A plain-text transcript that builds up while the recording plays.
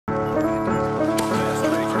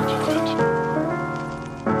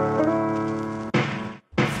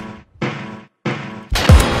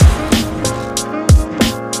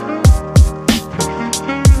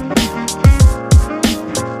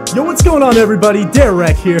going on, everybody?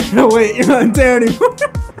 Derek here. No, wait, you're not Dare anymore.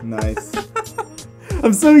 Nice.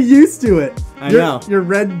 I'm so used to it. I know. You're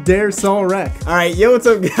Red Dare Saul Rec. Alright, yo, what's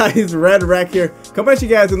up, guys? Red Rec here. Coming at you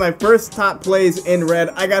guys with my first top plays in red.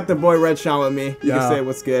 I got the boy Red Shawn with me. You can say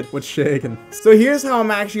what's good. What's shaking? So here's how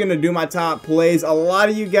I'm actually going to do my top plays. A lot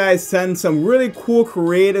of you guys send some really cool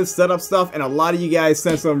creative setup stuff, and a lot of you guys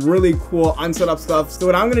send some really cool unset up stuff. So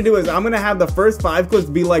what I'm going to do is I'm going to have the first 5 clips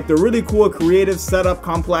be like the really cool creative setup,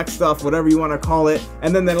 complex stuff, whatever you want to call it.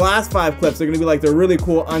 And then the last 5 clips are going to be like the really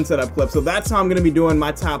cool unset up clips. So that's how I'm going to be doing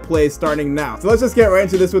my top plays starting now. So let's just get right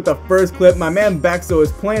into this with the first clip. My man Bexo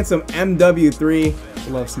is playing some MW3.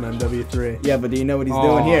 Love some MW3. Yeah, but do you know what he's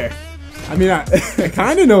doing here? I mean, I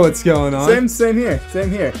kind of know what's going on. Same here.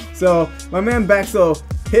 So my man Bexo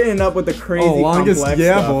hitting it up with the crazy longest complex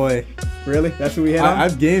yeah stuff. Boy. Really? That's who we hit on?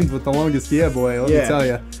 I've gamed with the longest yeah boy. Let me tell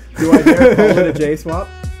you. Do I dare call it a J swap?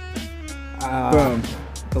 Boom.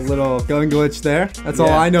 The little gun glitch there. That's all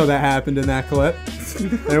I know that happened in that clip.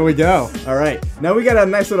 There we go. All right. Now we got a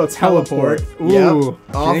nice little teleport. Ooh.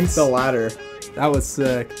 Yep. Off the ladder. That was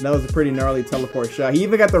sick. That was a pretty gnarly teleport shot. He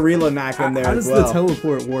even got the reload knack in there as well. How does the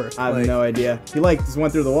teleport work? I have no idea. He just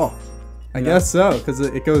went through the wall. I guess so, because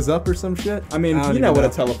it goes up or some shit. I mean, you know what a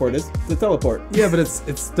teleport is. It's a teleport. Yeah, but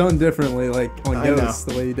it's done differently, like on Ghost,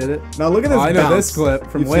 the way you did it. Now look at this bounce. I know this clip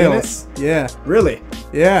from Wales. Yeah. Really?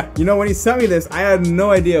 Yeah. You know, when he sent me this, I had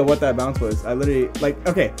no idea what that bounce was. I literally,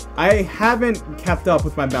 okay, I haven't kept up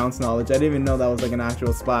with my bounce knowledge. I didn't even know that was like an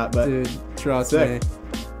actual spot, but dude, trust me.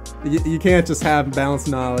 You can't just have bounce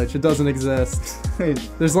knowledge. It doesn't exist.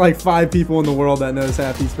 There's like 5 people in the world that knows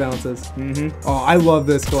half these bounces. Oh, I love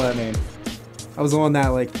this clip, man. I was the one that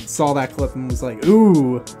like saw that clip and was like,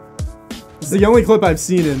 ooh. This is the only clip I've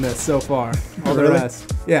seen in this so far. All the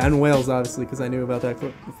rest. Yeah, and Wales, obviously, because I knew about that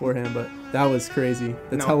clip beforehand, but that was crazy.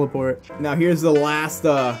 The teleport. Now here's the last,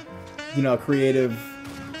 creative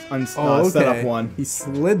setup one. He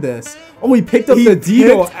slid this. Oh, he picked up the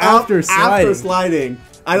deal after sliding.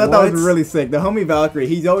 I thought that was really sick. The homie Valkyrie,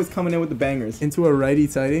 he's always coming in with the bangers. Into a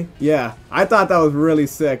righty-tighty? Yeah. I thought that was really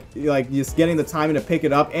sick. Like, just getting the timing to pick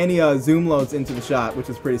it up. And he zoom loads into the shot,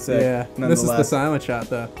 which is pretty sick. Yeah. This is the silent shot,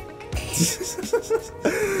 though.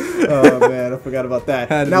 Oh, man. I forgot about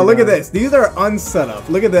that. Now, look at this. These are unset up.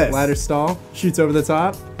 Look at this. Ladder stall. Shoots over the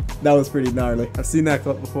top. That was pretty gnarly. I've seen that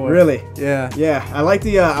clip before. Really? Yeah. Yeah. I like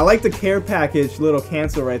the care package little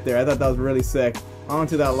cancel right there. I thought that was really sick.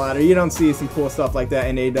 Onto that ladder. You don't see some cool stuff like that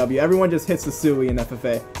in AW. Everyone just hits the Sui in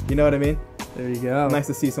FFA. You know what I mean? There you go. Nice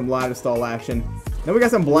to see some ladder stall action. Then we got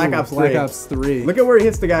some Black Ops 3. Black Ops 3. Look at where he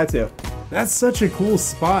hits the guy to. That's such a cool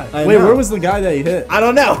spot. Wait, where was the guy that he hit? I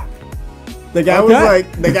don't know. The guy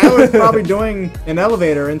was probably doing an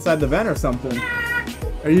elevator inside the vent or something.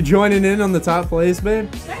 Are you joining in on the top plays, babe?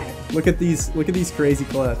 Sure. Look at these crazy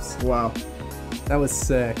clips. Wow. That was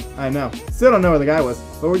sick. I know. Still don't know where the guy was,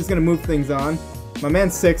 but we're just gonna move things on. My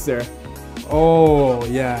man Sixer. Oh,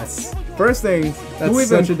 yes. First thing, who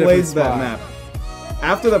even plays that map?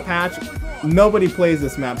 After the patch, nobody plays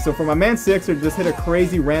this map. So for my man Sixer, just hit a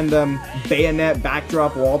crazy random bayonet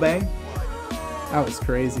backdrop wallbang. That was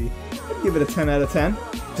crazy. I'd give it a 10 out of 10.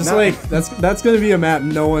 Just that's gonna be a map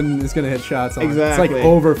no one is gonna hit shots on. Exactly. It's like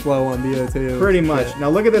overflow on BO2. Pretty much. Yeah. Now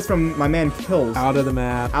look at this from my man Kills. Out of the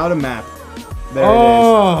map. Out of map. There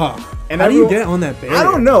it is. And how do you get on that barrier? I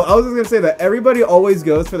don't know. I was just gonna say that everybody always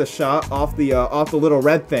goes for the shot off the little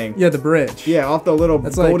red thing. Yeah, the bridge. Yeah, off the little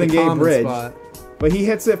Golden Gate bridge. Spot. But he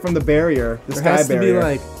hits it from the barrier, the sky barrier. There has to be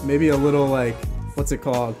like maybe a little what's it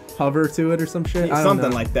called? Hover to it or some shit?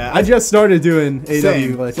 Something like that. I just started doing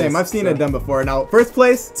AW. Same. I've seen it done before. Now, first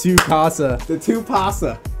place. 2 Casa. The 2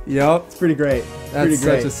 Pasa. Yup. It's pretty great. That's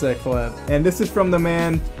such a sick clip. And this is from the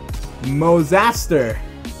man Mozaster.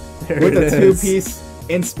 There with it a is. 2-piece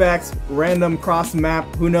inspect random cross map.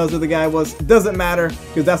 Who knows where the guy was? Doesn't matter,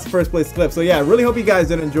 because that's the first place clip. So yeah, I really hope you guys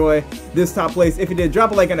did enjoy this top place. If you did,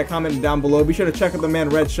 drop a like and a comment down below. Be sure to check out the man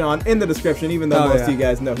Red Shawn in the description, even though most of you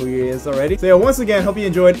guys know who he is already. So yeah, once again, hope you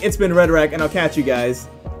enjoyed. It's been Red Rec, and I'll catch you guys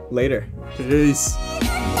later. Peace.